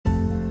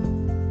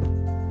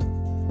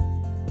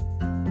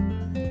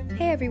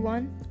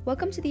everyone.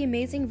 Welcome to the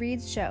Amazing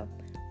Reads Show.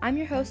 I'm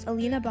your host,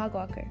 Alina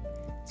Bogwalker.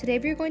 Today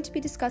we are going to be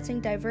discussing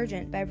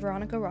Divergent by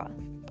Veronica Roth.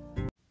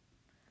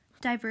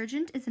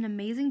 Divergent is an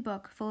amazing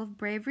book full of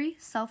bravery,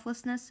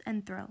 selflessness,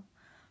 and thrill.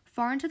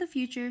 Far into the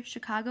future,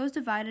 Chicago is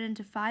divided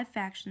into 5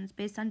 factions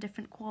based on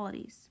different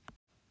qualities.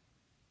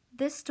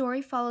 This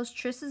story follows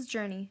Triss's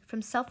journey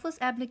from selfless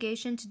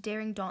abnegation to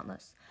daring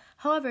dauntless.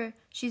 However,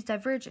 she's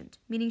divergent,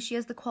 meaning she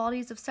has the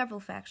qualities of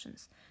several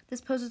factions. This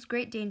poses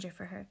great danger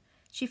for her.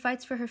 She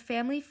fights for her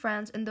family,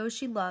 friends, and those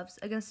she loves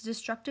against the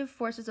destructive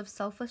forces of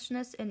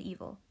selfishness and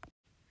evil.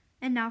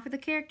 And now for the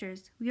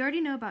characters. We already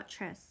know about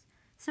Triss.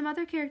 Some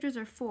other characters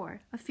are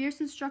four, a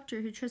fierce instructor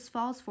who Triss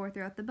falls for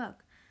throughout the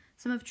book.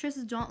 Some of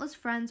Triss's dauntless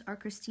friends are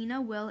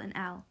Christina, Will, and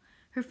Al.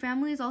 Her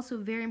family is also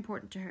very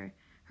important to her.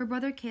 Her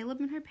brother Caleb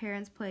and her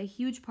parents play a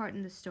huge part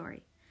in this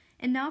story.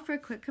 And now for a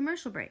quick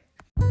commercial break.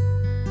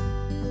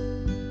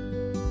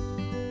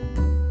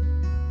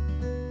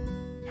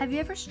 Have you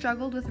ever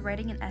struggled with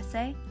writing an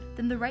essay?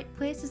 Then the right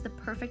place is the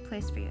perfect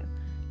place for you.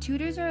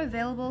 Tutors are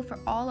available for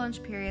all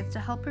lunch periods to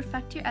help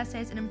perfect your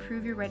essays and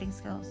improve your writing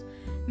skills.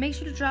 Make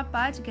sure to drop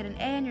by to get an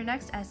A on your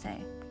next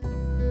essay.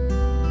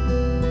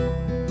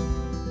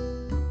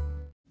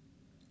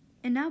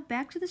 And now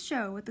back to the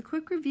show with a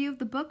quick review of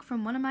the book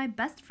from one of my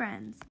best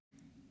friends.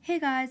 Hey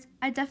guys,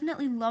 I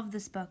definitely loved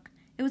this book.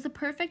 It was a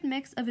perfect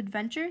mix of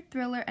adventure,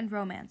 thriller, and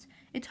romance.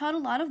 It taught a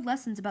lot of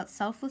lessons about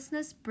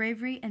selflessness,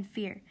 bravery, and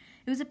fear.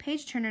 It was a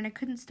page-turner and I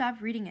couldn't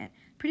stop reading it.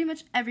 Pretty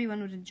much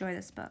everyone would enjoy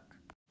this book.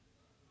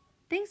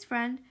 Thanks,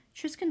 friend.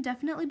 Triss can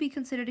definitely be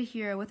considered a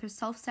hero with her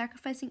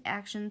self-sacrificing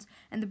actions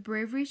and the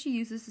bravery she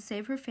uses to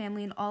save her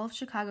family and all of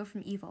Chicago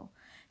from evil.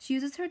 She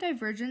uses her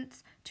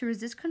divergence to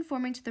resist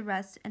conforming to the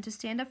rest and to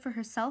stand up for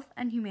herself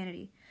and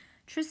humanity.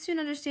 Triss soon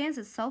understands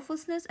that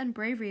selflessness and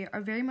bravery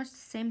are very much the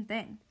same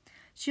thing.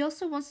 She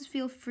also wants to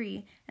feel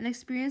free and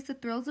experience the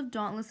thrills of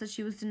Dauntless that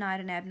she was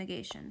denied in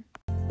abnegation.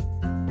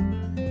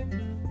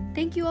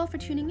 Thank you all for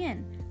tuning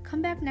in.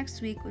 Come back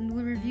next week when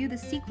we'll review the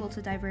sequel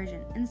to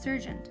Divergent,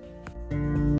 Insurgent.